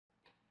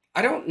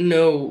I don't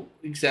know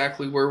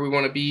exactly where we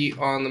want to be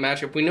on the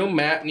matchup. We know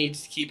Matt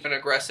needs to keep an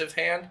aggressive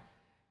hand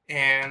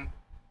and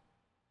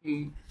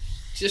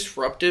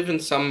disruptive in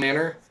some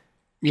manner.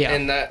 Yeah.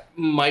 And that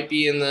might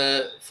be in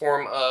the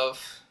form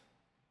of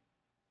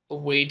a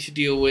way to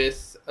deal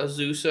with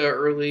Azusa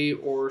early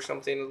or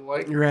something of the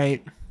like.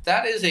 Right.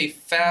 That is a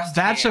fast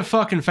That's hand. a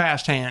fucking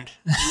fast hand.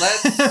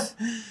 Let's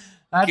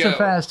That's go. a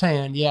fast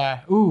hand,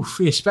 yeah. Oof,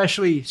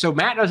 especially so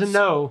Matt doesn't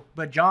know,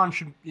 but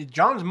John's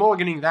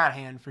mulliganing that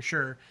hand for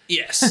sure.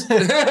 Yes.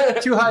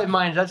 Two hive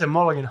minds, that's a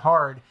mulligan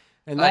hard.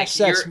 And that Like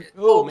sets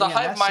the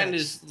hive mind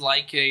is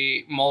like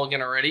a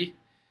mulligan already.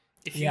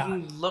 If you Yeah.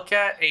 can look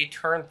at a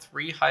turn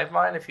 3 hive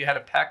mind, if you had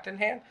a pact in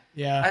hand,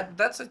 yeah.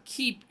 that's a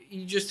keep.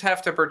 You just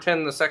have to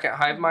pretend the second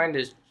hive mind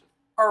is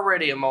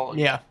already a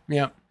mulligan.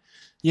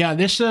 Yeah,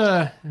 this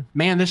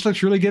man, this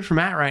looks really good for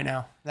Matt right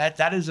now.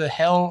 That is a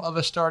hell of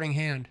a starting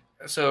hand.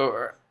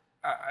 So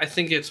I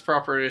think it's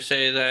proper to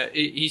say that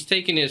he's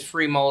taking his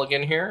free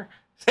mulligan here.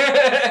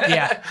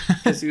 Yeah.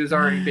 Because he was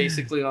already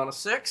basically on a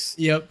 6.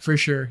 Yep, for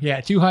sure.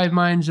 Yeah, two hive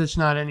minds, that's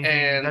not anything.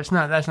 And that's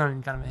not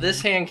even kind of a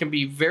this hand can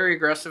be very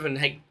aggressive and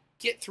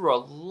get through a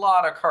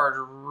lot of cards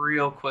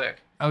real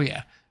quick. Oh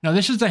yeah. No,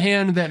 this is the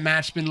hand that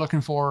Matt's been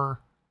looking for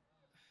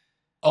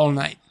all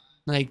night.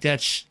 Like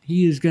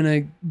he is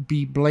gonna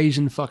be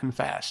blazing fucking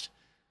fast.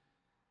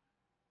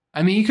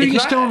 I mean, you could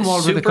get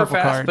stonewalled with a couple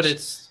cards, but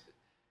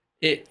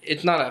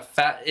it's not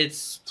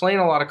it's playing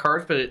a lot of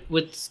cards, but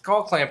with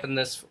Skull Clamp in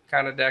this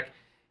kind of deck,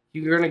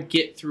 you're gonna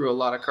get through a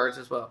lot of cards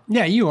as well.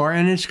 Yeah, you are,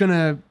 and it's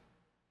gonna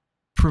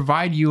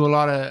provide you a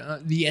lot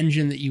of the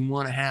engine that you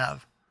want to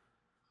have.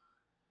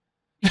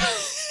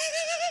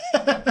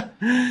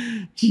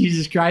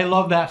 Jesus Christ, I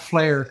love that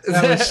flare.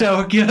 That was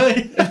so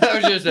good.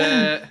 That was just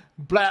a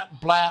blap,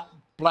 blap,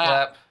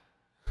 blap,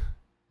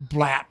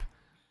 blap.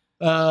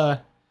 I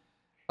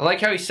like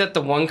how he set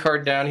the one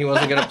card down he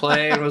wasn't going to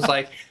play and was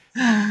like,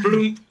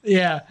 bloom.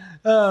 Yeah.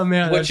 Oh,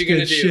 man, what you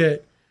going to do?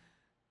 Shit.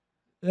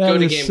 That Go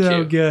to was game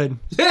so 2. Good.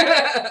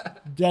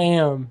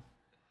 Damn.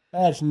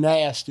 That's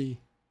nasty.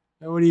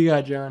 What do you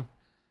got, John?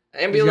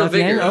 Amulet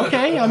Vigor.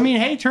 Okay, I mean,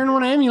 hey, turn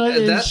 1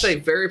 Amulet. That's a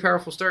very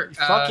powerful start.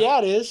 Fuck yeah,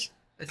 it is.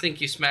 I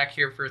think you smack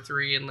here for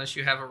 3 unless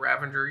you have a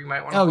Ravager you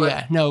might want to play. Oh,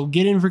 yeah. No,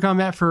 get in for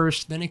combat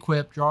first, then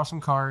equip, draw some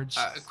cards,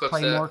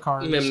 play more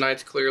cards. Mim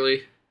Knights,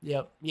 clearly.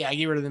 Yep. Yeah,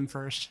 get rid of them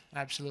first.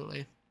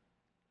 Absolutely.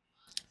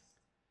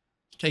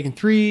 Taking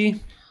 3.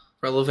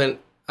 Relevant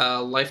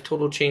life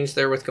total change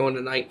there with going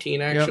to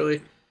 19, actually.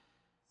 Yep.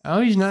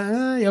 Oh, he's not.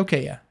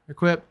 Okay, yeah.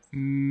 Equip.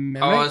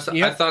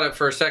 I thought it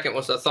for a second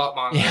was a Thought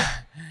Monitor.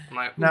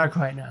 Yeah. Not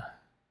quite, no.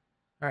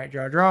 All right,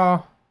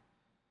 draw.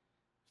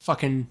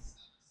 Fucking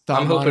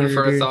Thought Monitor. I'm hoping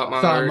for a Thought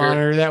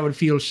Monitor. That would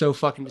feel so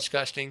fucking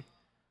disgusting.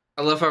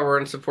 I love how we're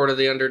in support of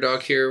the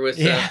underdog here with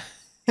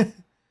what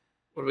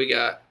do we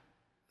got?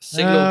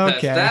 Signal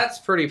Pest. That's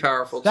pretty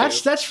powerful, too.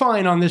 That's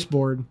fine on this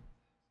board.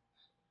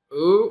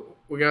 Ooh,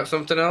 we got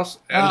something else?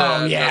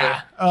 And,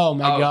 yeah. Oh,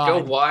 my God.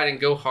 Go wide and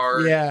go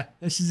hard. Yeah,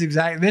 this is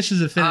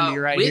Affinity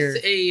right here.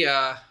 With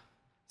a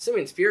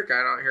Simian Spirit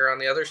Guide out here on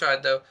the other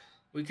side, though,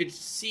 we could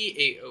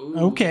see a... Ooh.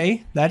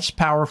 Okay, that's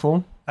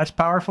powerful. That's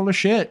powerful as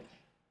shit.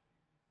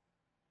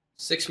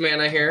 6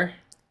 mana here.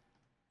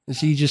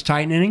 Is he just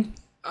tightening?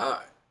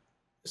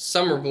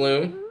 Summer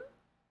Bloom.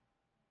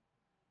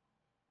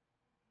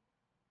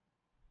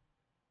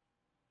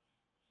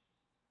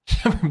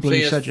 Summer Bloom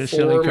is such a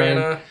silly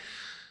card.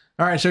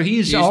 All right, so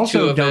he's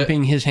also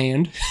dumping his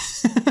hand.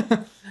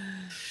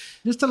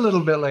 Just a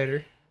little bit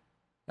later.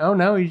 Oh,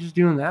 no, he's just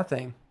doing that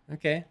thing.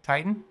 Okay,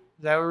 Titan.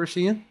 Is that what we're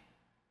seeing?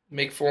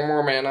 Make 4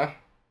 more mana.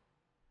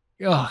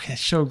 Oh,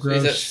 that's so gross.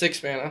 So he's at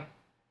 6 mana.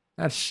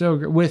 That's so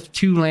good. With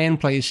 2 land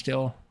plays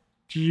still.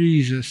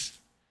 Jesus.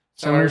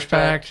 Summer's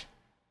Pact.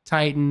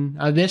 Titan.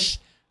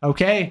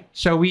 Okay,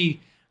 so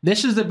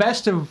this is the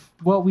best of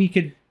what we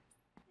could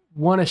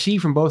want to see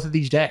from both of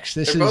these decks.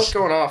 They're both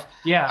going off.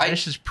 Yeah,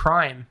 this is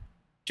prime.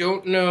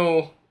 Don't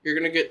know. You're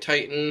going to get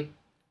Titan.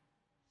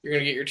 You're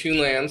going to get your 2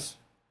 lands.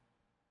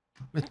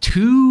 With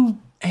 2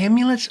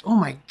 amulets? Oh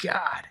my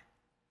God.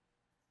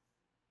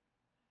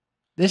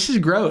 This is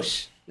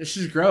gross.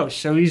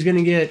 So he's going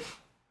to get...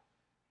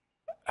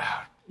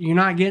 You're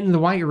not getting the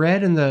white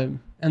red and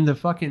the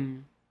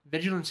fucking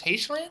Vigilance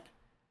Hasteland?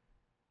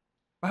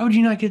 Why would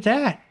you not get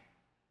that?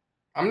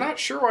 I'm not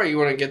sure why you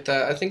want to get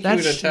that. I think he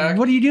would attack.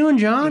 What are you doing,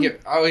 John?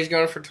 He's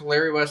going for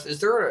Teleri West. Is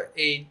there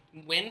a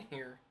win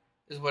here?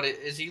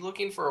 Is he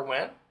looking for a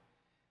win?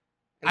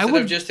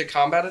 Instead of just a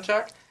combat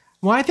attack?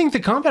 Well, I think the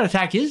combat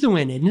attack is the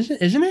win,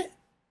 isn't it?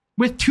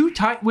 With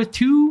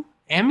 2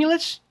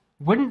 amulets,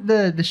 wouldn't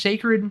the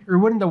sacred, or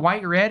wouldn't the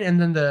white red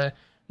and then the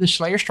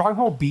Slayer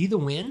Stronghold be the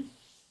win?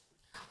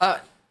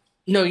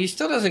 No, he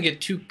still doesn't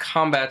get 2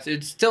 combats.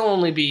 It'd still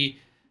only be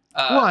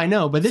well, I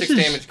know, but this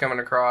 6 damage coming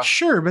across.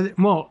 Sure, but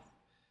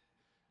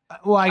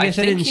I guess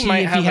I didn't see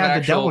if he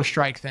had the double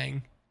strike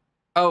thing.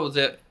 Oh,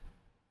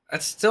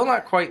 that's still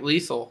not quite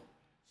lethal.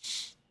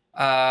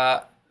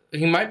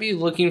 He might be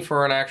looking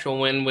for an actual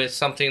win with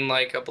something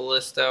like a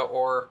Ballista,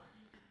 or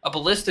a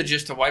Ballista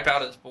just to wipe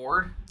out his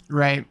board.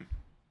 Right.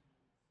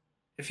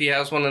 if he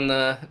has one in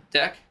the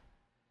deck.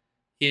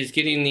 He is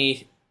getting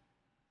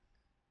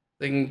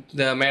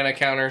the mana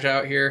counters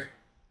out here,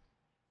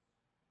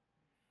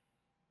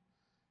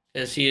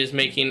 as he is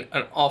making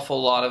an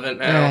awful lot of it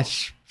now.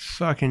 That's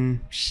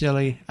fucking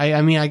silly.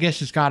 I mean, I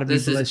guess it's got to be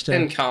This Ballista.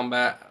 is in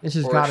combat. This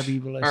has got to be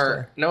Ballista.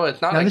 Or, no,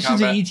 it's not No, in this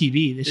combat. is the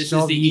ETB. This is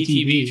the the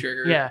ETB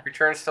trigger. Yeah.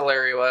 Returns to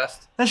Larry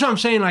West. That's what I'm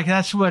saying. Like,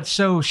 that's what's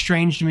so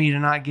strange to me to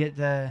not get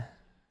the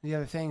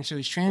other thing. So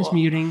he's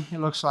transmuting, it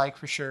looks like,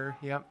 for sure.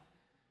 Yep.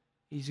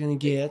 He's going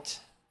to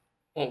get...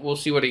 Well, we'll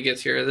see what he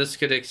gets here. This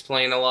could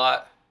explain a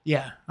lot.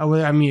 Yeah. Oh,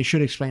 well, I mean, it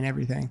should explain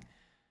everything.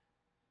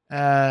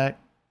 A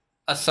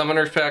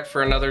Summoner's Pact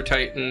for another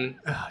Titan.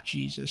 Oh,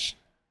 Jesus.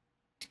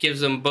 Gives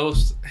them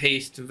both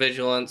haste and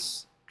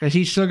vigilance. Because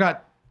he's still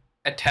got...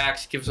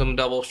 Attacks, gives them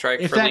double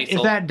strike for lethal.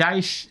 If that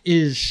dice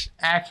is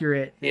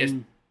accurate... He has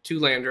 2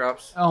 land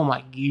drops. Oh,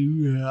 my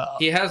God.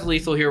 He has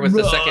lethal here with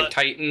the second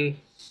Titan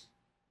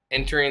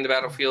entering the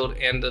battlefield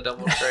and the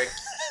double strike.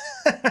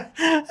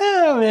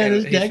 Oh, man,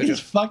 And this deck is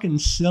fucking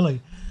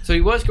silly. So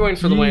he was going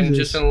for the win,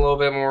 just in a little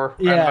bit more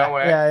roundabout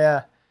way.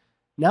 Yeah.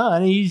 No,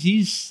 I mean,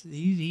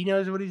 he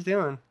knows what he's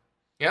doing.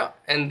 Yeah,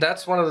 and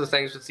that's one of the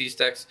things with these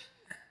decks.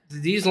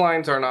 These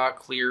lines are not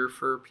clear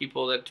for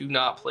people that do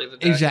not play the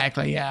deck.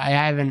 Exactly,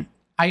 yeah.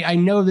 I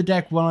know the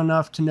deck well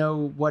enough to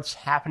know what's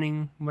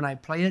happening when I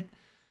play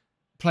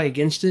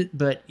against it,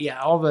 but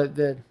yeah, all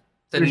the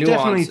there's nuances.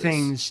 Definitely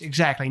things,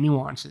 exactly,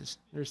 nuances.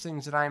 There's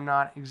things that I'm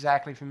not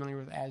exactly familiar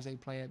with as they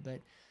play it,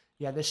 but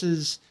yeah, this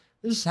is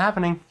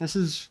happening. This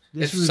is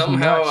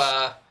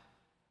somehow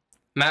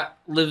Matt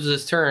lives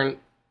his turn.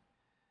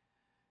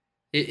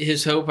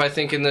 His hope, I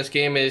think, in this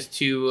game is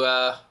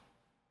to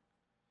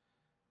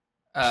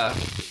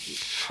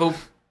hope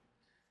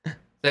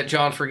that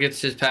John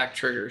forgets his pack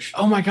triggers.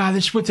 Oh my God!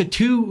 This with the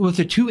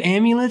two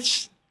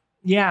amulets.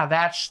 Yeah,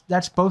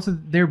 that's both.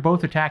 They're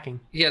both attacking.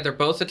 Yeah, they're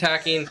both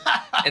attacking,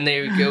 and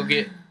they go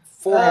get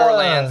 4 more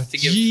lands to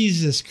give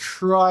Jesus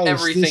Christ,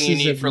 everything you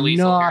need for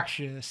lethal.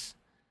 Obnoxious.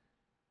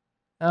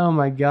 Oh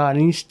my God,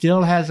 and he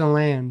still has a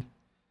land.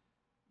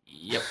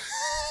 Yep.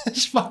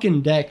 This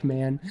fucking deck,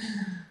 man.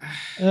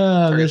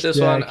 Target this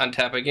one, deck.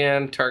 untap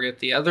again, target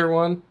the other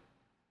one.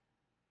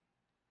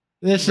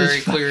 This Very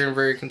is clear and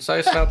very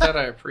concise about that.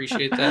 I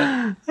appreciate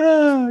that.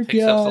 Oh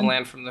Picks up the God,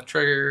 land from the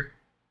trigger.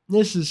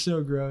 this is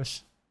so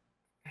gross.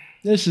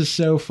 This is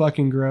so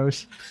fucking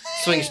gross.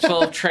 Swings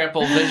 12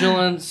 trample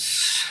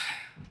vigilance.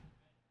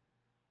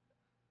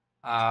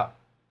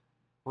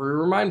 We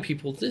remind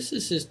people this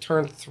is his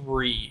turn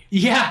 3.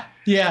 Yeah.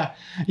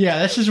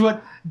 This is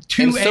what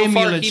 2 and so far,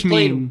 amulets he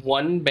played mean.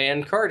 1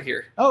 banned card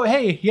here. Oh,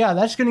 hey, yeah,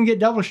 that's gonna get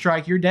double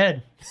strike. You're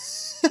dead.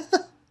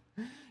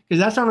 Because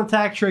that's on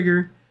attack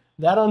trigger.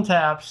 That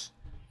untaps.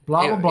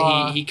 Blah blah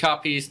blah. He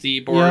copies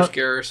the Boros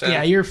Garrison.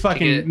 Yeah, you're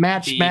fucking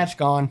Matt's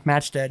gone.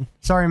 Matt's dead.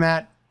 Sorry,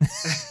 Matt.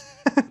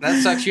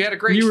 That sucks. You had a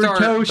great you start,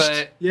 were toast.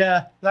 but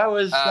yeah, that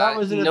was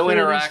an no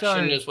interaction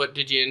start. is what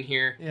did you in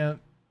here. Yeah.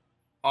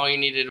 All you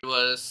needed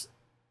was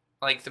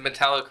like the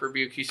metallic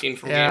rebuke you seen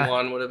from game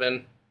 1 would have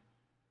been.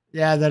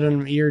 Yeah,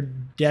 you're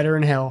deader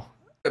in hell.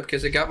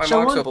 Because it got my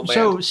Mox Opal banned.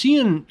 So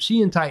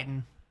seeing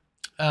Titan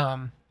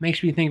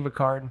makes me think of a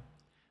card,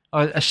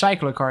 a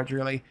cycle of cards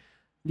really.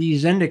 The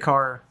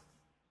Zendikar,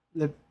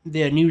 the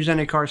new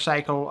Zendikar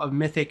cycle of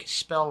mythic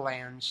spell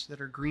lands that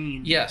are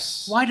green.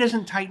 Yes. Why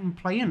doesn't Titan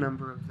play a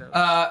number of those?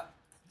 I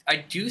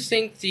do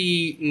think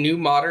the new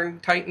modern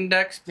Titan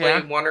decks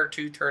play 1 or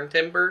 2 turn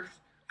timbers.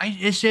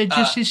 It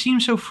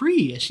seems so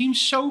free. It seems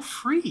so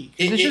free.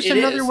 It's just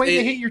another way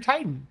to hit your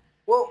Titan.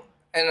 Well,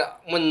 and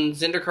when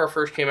Zendikar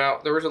first came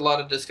out, there was a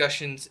lot of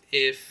discussions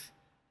if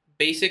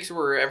basics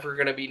were ever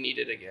going to be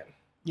needed again.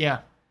 Yeah.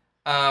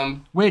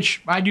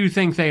 Which I do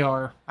think they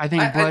are. I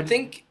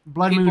think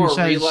Blood Moon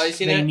says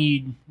they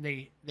need to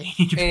be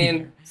And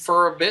there.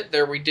 for a bit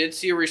there, we did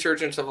see a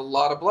resurgence of a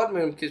lot of Blood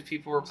Moon because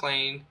people were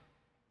playing.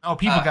 Oh,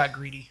 people got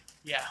greedy.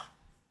 Yeah.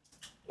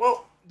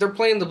 Well, they're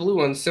playing the blue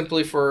ones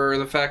simply for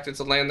the fact it's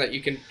a land that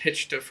you can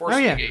pitch to force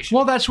negation.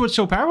 Well, that's what's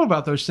so powerful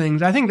about those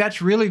things. I think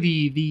that's really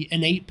the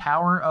innate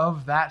power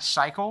of that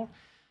cycle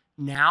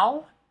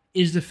now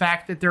is the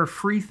fact that there are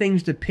free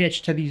things to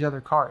pitch to these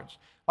other cards.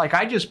 Like,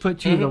 I just put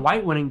 2 of the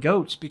white one in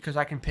goats because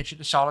I can pitch it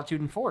to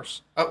Solitude and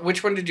Force.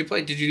 Which one did you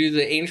play? Did you do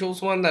the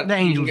Angels one? The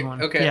Angels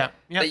one. Okay. Yeah.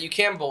 Yep. That you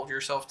can bolt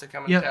yourself to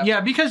come and tap.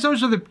 Yeah, because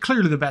those are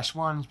clearly the best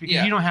ones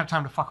because you don't have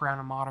time to fuck around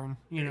in Modern,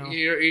 you know.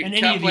 In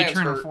any of the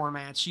Eternal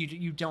formats,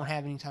 you don't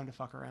have any time to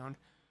fuck around.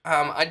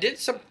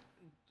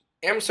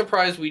 I'm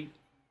surprised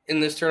in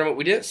this tournament,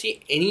 we didn't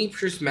see any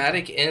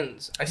prismatic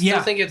ends. I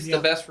still think it's the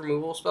best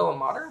removal spell in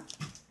Modern.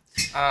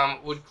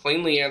 Would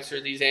cleanly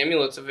answer these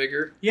Amulets of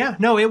Vigor. Yeah,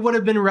 no, it would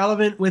have been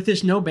relevant with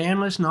this no ban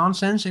list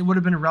nonsense. It would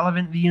have been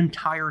relevant the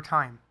entire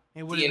time.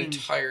 It would have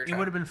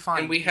been fine.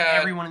 And we had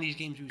every one of these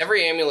games.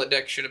 Every Amulet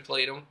deck should have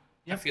played them.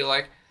 Yep. I feel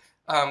like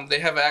they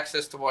have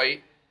access to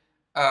white.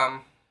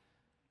 Some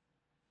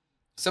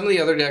of the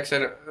other decks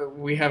that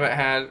we haven't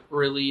had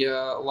really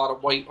a lot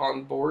of white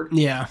on board.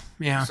 Yeah.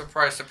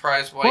 Surprise,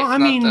 surprise, white's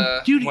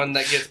not the one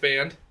that gets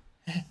banned.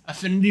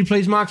 Affinity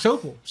plays Mox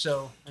Opal,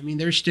 so I mean,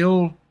 there's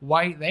still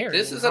white there.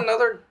 This is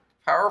another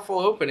powerful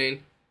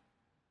opening.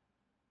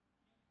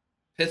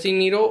 Pithing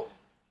Needle.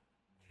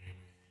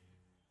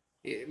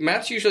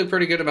 Matt's usually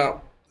pretty good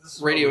about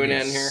radioing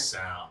in here.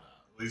 Sound.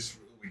 At least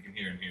we can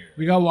hear in here.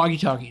 We got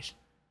walkie-talkies.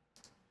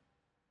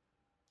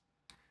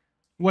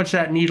 What's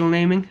that needle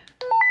naming?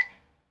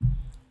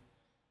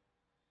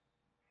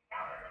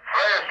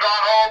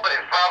 Stronghold, but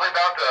he's probably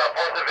about to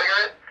force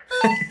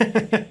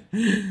a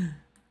vigor.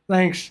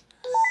 Thanks.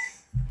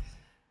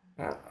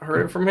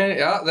 Heard it from him.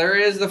 Yeah, there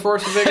is the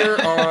Force of Vigor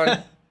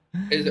on.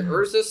 Is it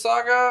Urza's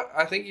Saga?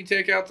 I think you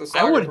take out the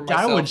Saga for myself.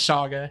 I would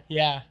Saga.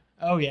 Yeah.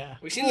 Oh yeah.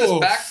 We've seen this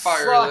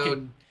backfire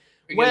though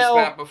against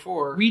Matt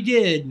before. We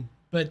did,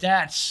 but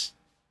that's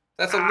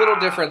a little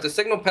different. The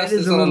Signal Pest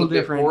is a little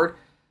bit bored.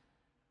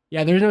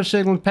 Yeah, there's no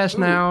Signal Pest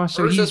now,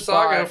 so Urza's he's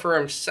Saga for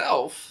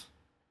himself.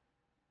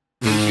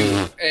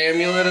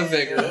 Amulet of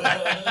Vigor.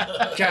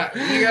 God,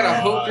 you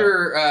gotta hope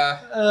your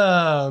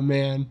oh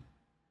man,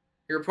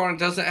 your opponent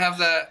doesn't have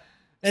that.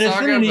 And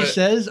Saga, Affinity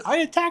says, "I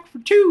attack for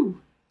 2."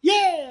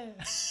 Yeah.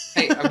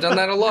 Hey, I've done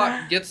that a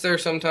lot. Gets there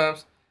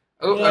sometimes.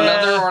 Oh,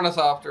 another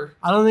Ornithopter.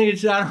 I don't think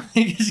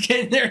it's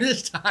getting there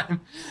this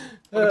time.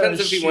 Well, depends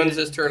if he wins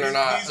this turn or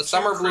not. He's a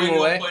Summer Bloom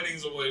away.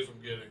 Platings away from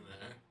getting there.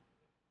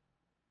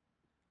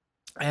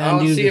 And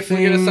let's see if we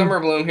get a Summer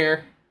Bloom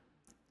here.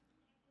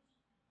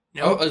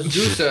 Nope. Oh,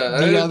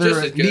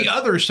 Azusa. the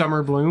other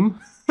Summer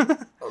Bloom.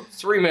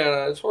 3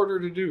 mana. It's harder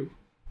to do.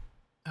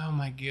 Oh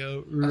my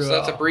god. So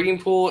that's a Breeding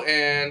Pool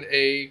and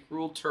a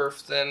Gruul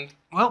Turf then.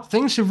 Well,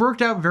 things have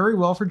worked out very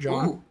well for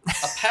John. Ooh,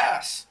 a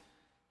pass.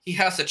 He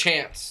has a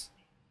chance.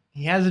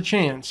 He has a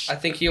chance. I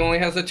think he only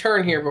has a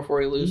turn here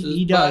before he loses.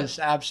 He does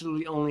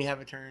absolutely only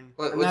have a turn.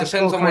 But and that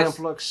depends on what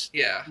looks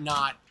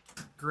not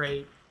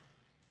great.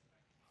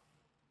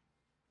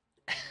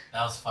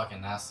 That was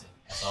fucking nasty.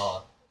 I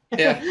saw it.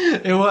 Yeah.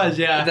 It was,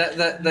 yeah.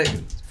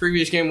 That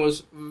previous game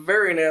was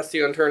very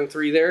nasty on turn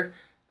 3 there.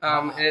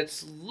 And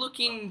it's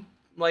looking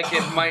like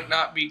it might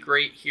not be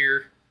great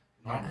here.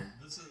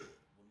 This is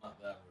not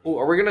that Oh,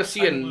 are we going to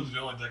see the only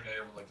deck I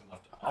ever liked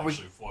enough to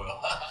actually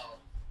foil.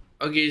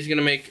 Okay, he's going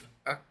to make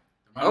a...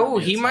 Oh,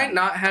 he might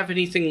not have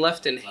anything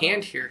left in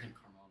hand here.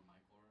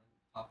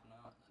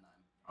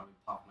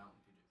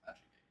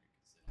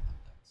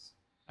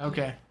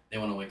 Okay. They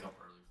want to wake up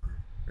early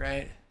for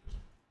right.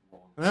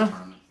 Well,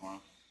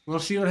 we'll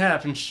see what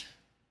happens.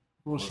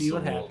 We'll see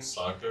what happens.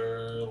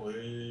 Soccer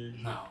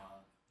league. No,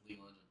 League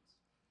of Legends.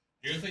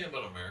 You're thinking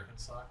about American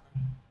soccer?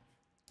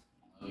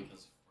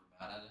 Because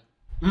we're bad at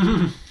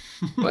it.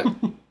 What?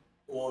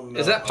 Well, no,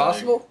 is that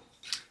possible?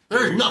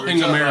 There's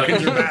nothing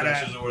Americans are bad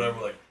at. Or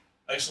whatever. Like,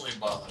 I actually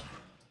bought, I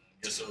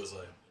guess it was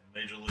like a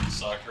Major League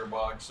Soccer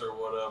box or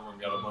whatever,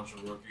 and got a bunch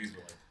of rookies.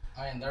 But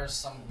like, I mean, there's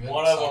some good.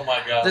 One of them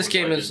I got. This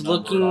game is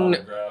looking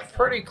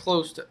pretty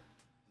close to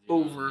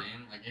over.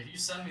 Like, if you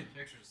send me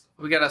pictures.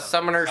 We got a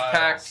Summoner's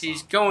Pact.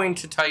 He's going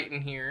to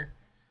Titan here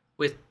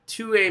with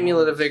 2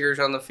 Amulet of Vigors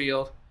on the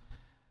field.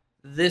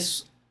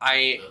 This,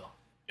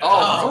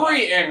 Oh,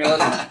 3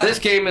 Amulets. This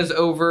game is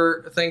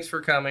over. Thanks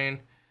for coming.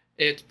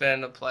 It's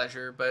been a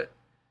pleasure, but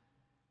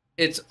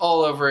it's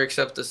all over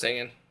except the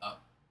singing.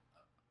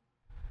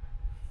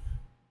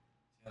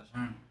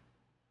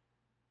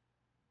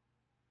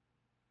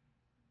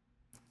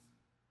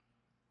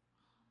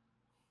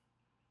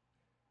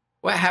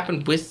 What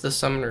happened with the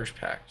Summoner's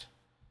Pact?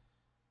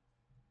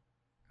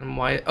 And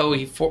why? Oh,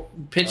 he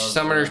pitched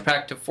Summoner's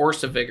Pact to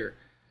force a Vigor.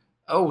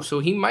 Oh, so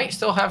he might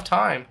still have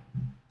time.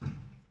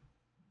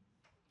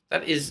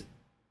 That is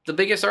the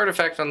biggest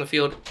artifact on the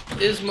field.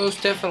 Is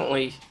most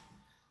definitely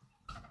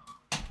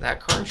that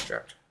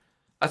construct.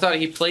 I thought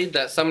he played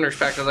that Summoner's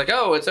Pact. I was like,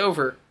 oh, it's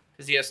over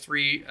because he has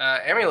 3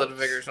 Amulet of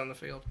Vigors on the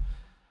field.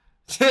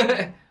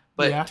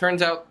 But it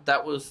turns out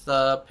that was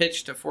the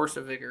pitch to force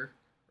a Vigor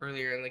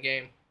earlier in the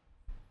game.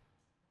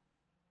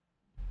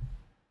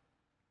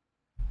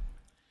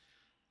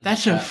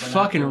 That's a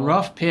fucking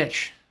rough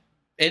pitch.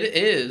 It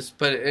is,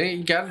 but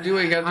you got to do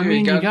what you got to do. I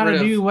mean, you got to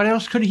do. What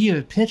else could he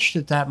have pitched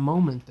at that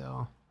moment,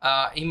 though?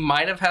 He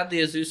might have had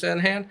the Azusa in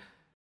hand.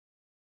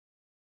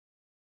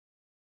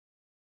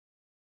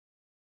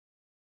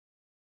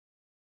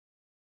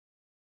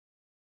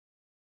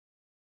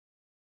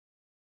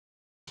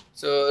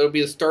 So it'll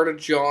be the start of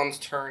John's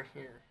turn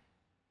here.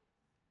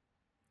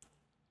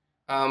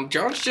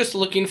 John's just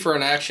looking for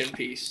an action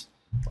piece.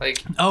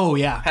 Like,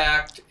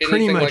 packed,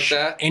 anything like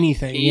that.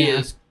 Anything, he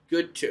is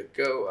good to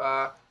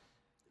go.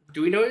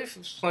 Do we know if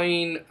he's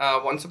playing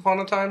Once Upon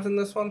a Time in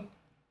this one?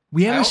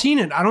 We haven't seen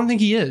it. I don't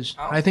think he is.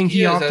 I think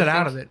he opted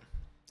out of it.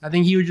 I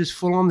think he would just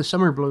full on the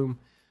Summer Bloom,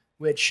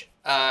 which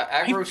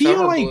aggro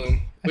Summer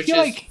Bloom, which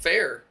is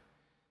fair.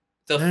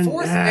 The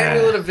 4th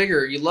Amulet of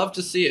Vigor, you love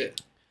to see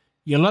it.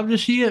 You love to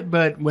see it,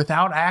 but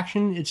without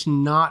action, it's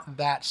not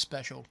that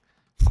special.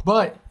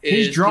 But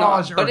his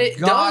draws are goddamn live. But it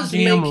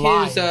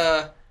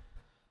does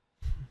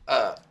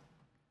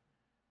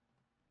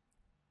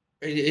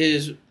make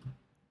his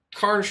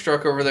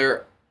Construct over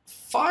there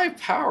 5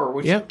 power,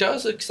 which Yep.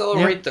 does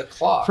accelerate the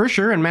clock. For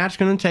sure, and Matt's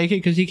going to take it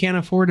because he can't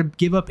afford to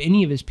give up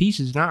any of his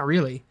pieces. Not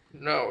really.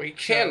 No, he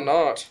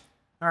cannot.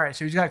 All right,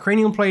 so he's got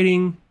cranium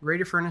plating,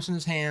 Raider Furnace in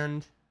his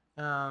hand.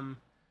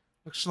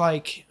 Looks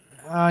like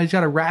he's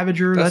got a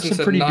Ravager. Dustin That's a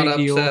said, pretty not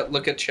big upset. deal.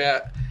 Look at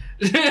chat.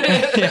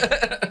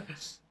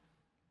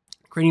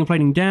 Cranium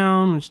plating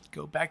down. Let's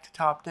go back to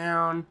top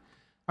down.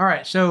 All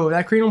right, so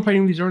that cranium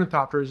plating of these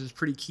ornithopters is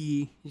pretty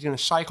key. He's going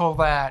to cycle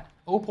that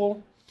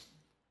opal.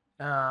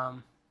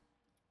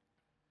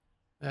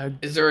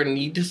 Is there a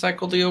need to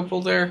cycle the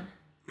opal there?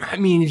 I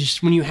mean, it's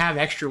just when you have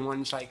extra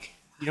ones, like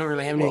you don't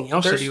really have anything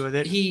else to do with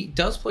it. He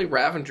does play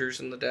Ravengers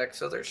in the deck,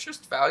 so there's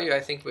just value, I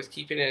think, with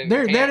keeping it in There,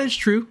 your hand. that is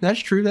true. That's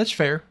true. That's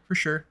fair for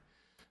sure.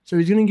 So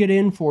he's going to get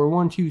in for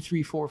 1, 2,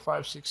 3, 4,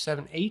 5, 6,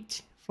 7,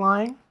 8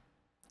 flying.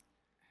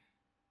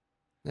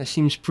 That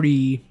seems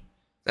pretty.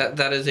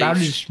 That is That a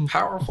is-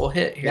 powerful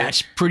hit here.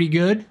 That's pretty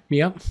good.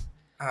 Yep.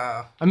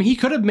 I I mean, he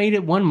could have made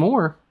it one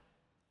more.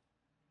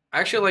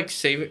 actually like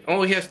saving.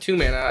 Oh, he has 2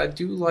 mana. I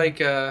do like.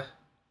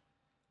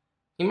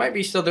 He might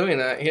be still doing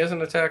that. He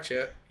hasn't attacked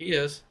yet. He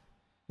is.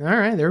 All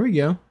right, there we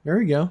go. There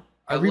we go.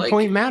 I Every like-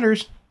 point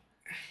matters.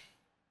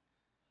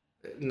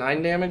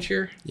 9 damage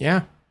here.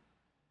 Yeah.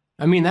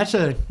 I mean,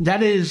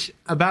 that is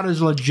about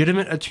as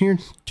legitimate a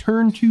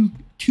two-turn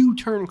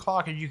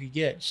clock as you could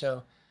get.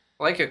 So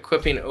I like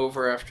equipping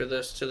over after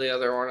this to the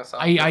other Ornithopter.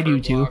 I for do a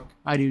too. block,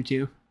 I do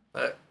too.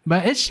 But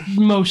But it's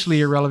mostly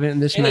irrelevant in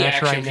this any match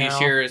action right piece now.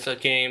 here is a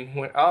game.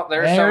 Oh,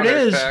 there's There it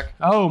Summoner's is. Pack.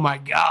 Oh my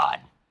god.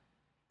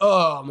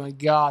 Oh my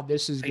god.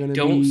 This is I gonna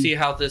don't be. see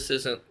how this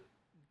isn't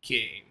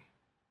game.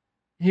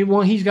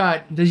 He's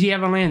got. Does he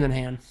have a land in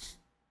hand?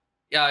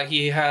 Yeah,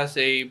 he has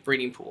a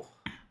breeding pool.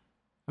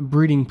 A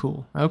breeding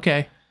pool.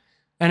 Okay.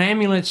 An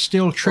amulet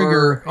still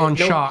trigger on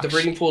nope, shocks. The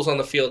breeding pool's on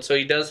the field, so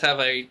he does have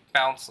a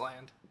bounce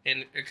land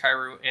in a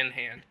Kairu in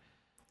hand.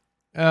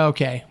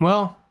 Okay.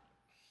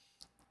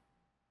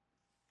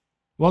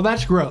 Well,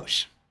 that's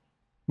gross.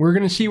 We're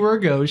gonna see where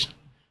it goes,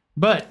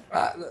 but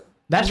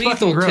that's Lethal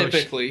fucking gross.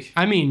 typically.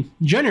 I mean,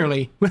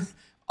 generally, with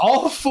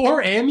all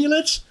 4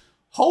 amulets,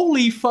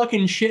 holy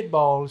fucking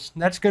shitballs.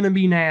 That's gonna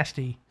be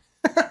nasty.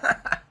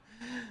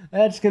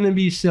 That's gonna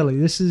be silly.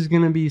 This is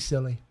gonna be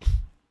silly.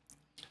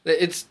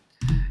 It's.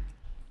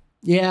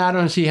 Yeah, I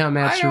don't see how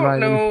Matt's I don't surviving.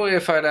 know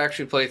if I'd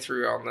actually play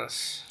through on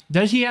this.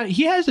 Does he have?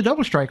 He has a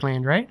double strike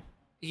land, right?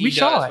 He We does.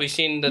 saw it. We've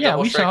seen the Yeah,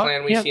 double we strike saw it.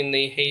 land. We've Yep. seen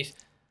the haste.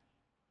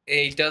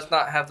 He does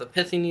not have the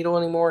pithy needle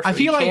anymore. So I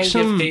feel he like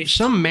can give haste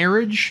some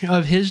marriage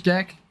of his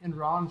deck and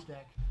Ron's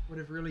deck would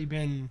have really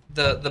been.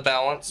 the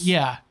balance.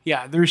 Yeah.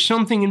 There's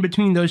something in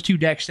between those two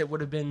decks that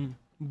would have been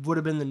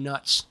the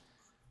nuts.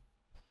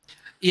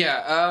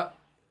 Yeah.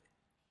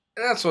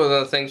 And that's one of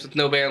the things with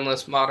no ban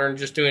list modern,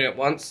 just doing it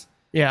once.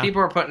 Yeah.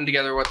 People are putting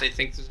together what they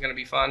think is going to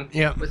be fun.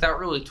 Yeah. Without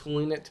really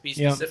tooling it to be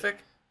Yeah. specific.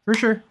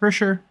 For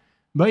sure.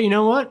 But you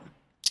know what?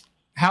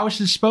 House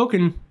has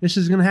spoken. This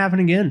is going to happen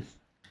again.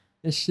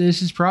 This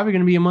is probably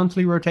going to be a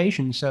monthly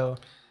rotation. So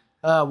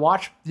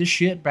watch this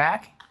shit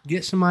back,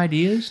 get some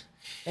ideas,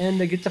 and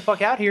get the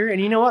fuck out here.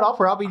 And you know what? I'll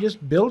probably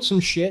just build some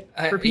shit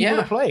for people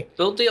to play.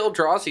 Build the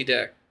Eldrazi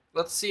deck.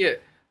 Let's see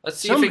it. Let's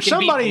see Some- if it can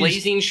beat somebody's-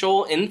 Blazing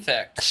Shoal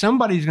Infect.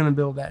 Somebody's going to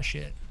build that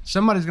shit.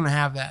 Somebody's going to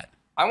have that.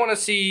 I want to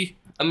see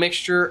a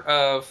mixture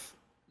of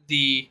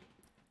the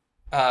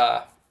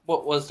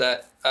what was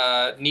that?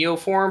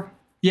 Neoform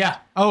Yeah.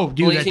 Oh,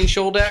 dude. Blazing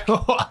Shoal deck.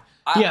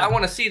 Yeah. I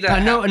want to see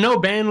that. no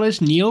ban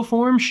list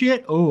Neoform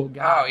shit. Oh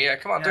god. Oh yeah,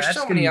 come on. Yeah, There's that's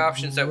so gonna many be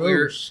options that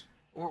gross.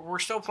 we're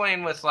still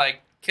playing with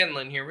like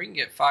kindling here. We can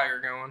get fire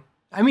going.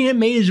 I mean, it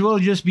may as well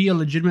just be a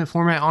legitimate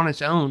format on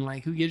its own.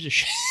 Like, who gives a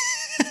shit?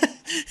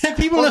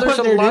 People Well, know there's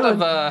what a they're lot doing.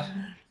 of a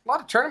lot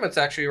of tournaments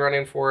actually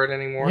running for it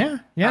anymore.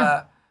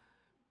 Yeah.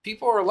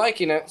 People are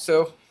liking it,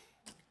 so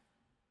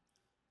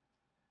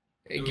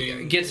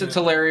it gets it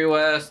to Larry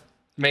West.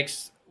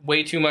 Makes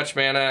way too much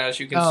mana, as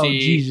you can Oh see.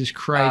 Jesus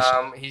Christ!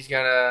 He's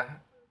gonna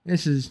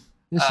This is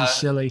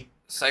silly.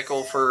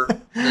 cycle for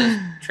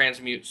the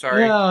transmute.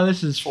 Sorry, No,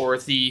 this is for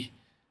the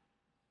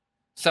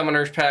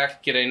Summoner's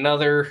Pack. Get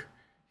another.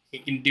 He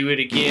can do it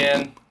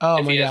again. Oh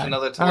if my he has god!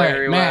 another All right,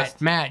 Larry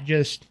West. Matt,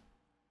 just.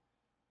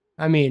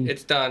 I mean,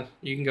 It's done.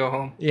 You can go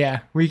home. yeah,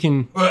 we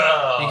can.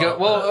 Well, You go.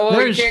 Well, you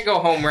There's- can't go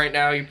home right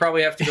now. You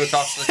probably have to go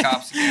talk to the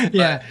cops again.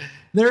 Yeah,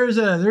 there's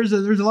a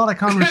lot of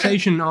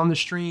conversation on the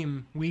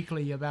stream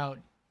weekly about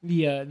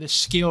the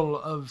skill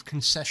of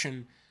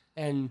concession,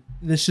 and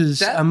this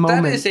is a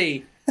moment. That is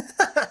a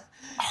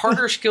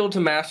harder skill to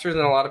master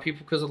than a lot of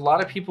people, because a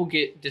lot of people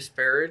get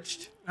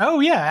disparaged Oh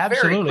yeah,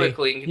 absolutely. very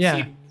quickly and Yeah.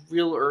 concede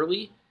real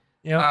early.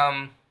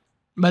 Yeah.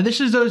 But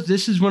this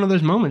is one of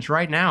those moments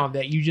right now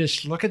that you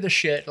just look at the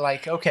shit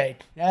like, okay,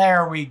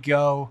 there we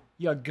go.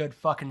 You're a good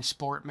fucking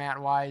sport, Matt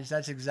Wise.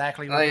 That's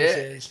exactly what this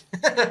is.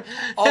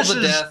 all This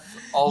the is- death,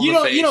 all you the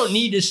don't face. you don't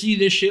need to see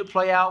this shit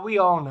play out. We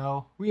all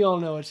know. We all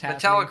know it's happening.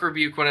 Metallic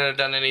Rebuke wouldn't have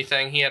done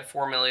anything. He had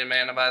 4 million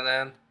mana by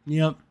then.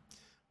 Yep.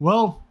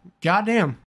 Well, goddamn.